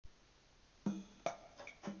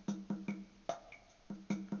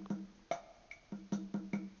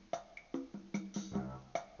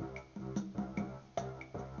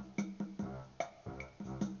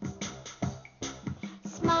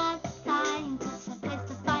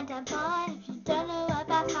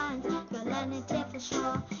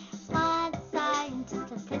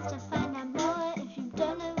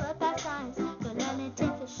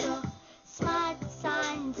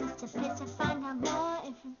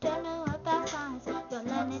don't know about science, you'll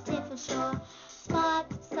learn it here for sure.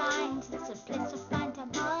 Smart science is a place to find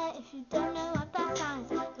out more. If you don't know about science,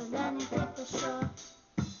 you'll learn it here for sure.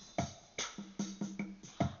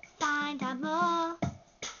 Find out more,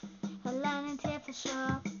 you'll learn it here for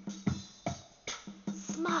sure.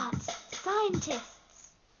 Smart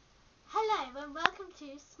scientists. Hello and welcome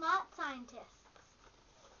to Smart Scientists.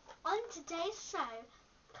 On today's show,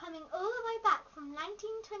 coming all the way back from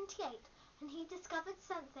 1928, when he discovered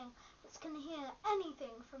something which can heal anything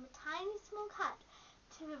from a tiny small cut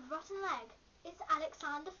to a rotten leg, it's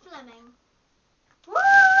Alexander Fleming. Woo!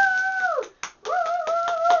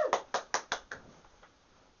 Woo!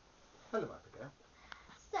 Hello, Abigail.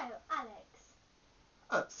 So,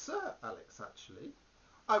 Alex. Sir Alex, actually.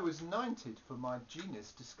 I was knighted for my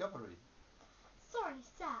genius discovery. Sorry,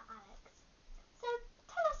 Sir Alex. So,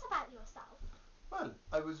 tell us about yourself. Well,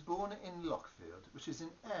 I was born in Lockfield, which is in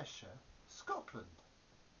Ayrshire, Scotland.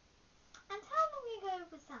 And how long ago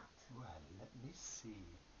was that? Well, let me see.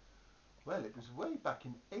 Well, it was way back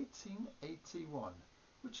in 1881,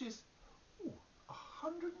 which is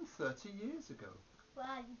 130 years ago.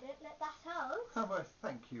 Well, you don't look that old. Oh, well,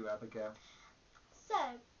 thank you, Abigail. So,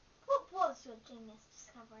 what was your genius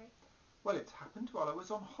discovery? Well, it happened while I was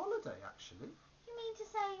on holiday, actually. You mean to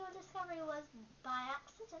say your discovery was by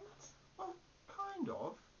accident? Well, kind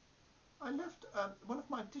of. I left one of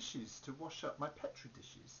my dishes to wash up, my Petri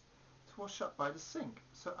dishes, to wash up by the sink,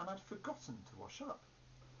 and I'd forgotten to wash up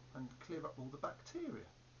and clear up all the bacteria.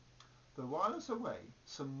 Though while I was away,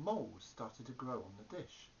 some mould started to grow on the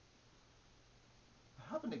dish.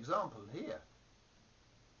 I have an example here.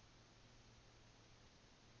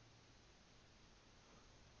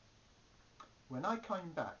 When I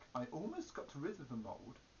came back, I almost got rid of the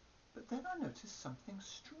mould, but then I noticed something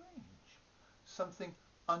strange, something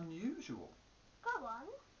unusual. Go on.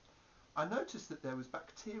 I noticed that there was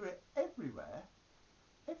bacteria everywhere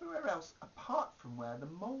else apart from where the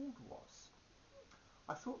mould was.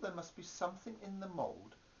 I thought there must be something in the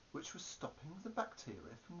mould which was stopping the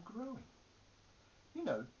bacteria from growing. You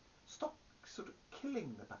know, stop sort of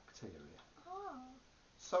killing the bacteria. Oh.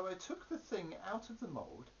 So I took the thing out of the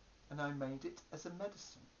mould and I made it as a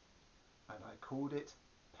medicine. And I called it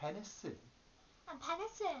penicillin. And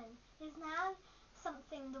penicillin is now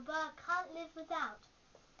something the world can't live without.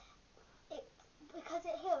 Because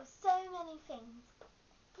it heals so many things.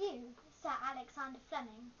 You, Sir Alexander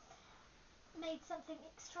Fleming, made something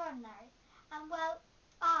extraordinary. And well,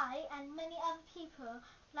 I and many other people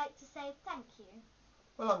like to say thank you.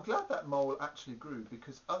 Well, I'm glad that mole actually grew,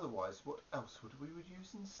 because otherwise what else would we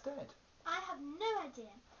use instead? I have no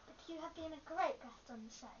idea, but you have been a great guest on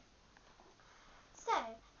the show. So,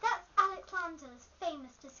 that's Alexander's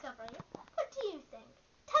famous discovery. What do you think?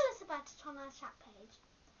 Tell us about it on our chat page.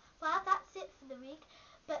 Well, that's it for the week,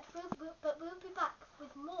 but we'll be back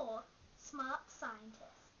with more Smart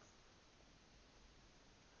Scientists.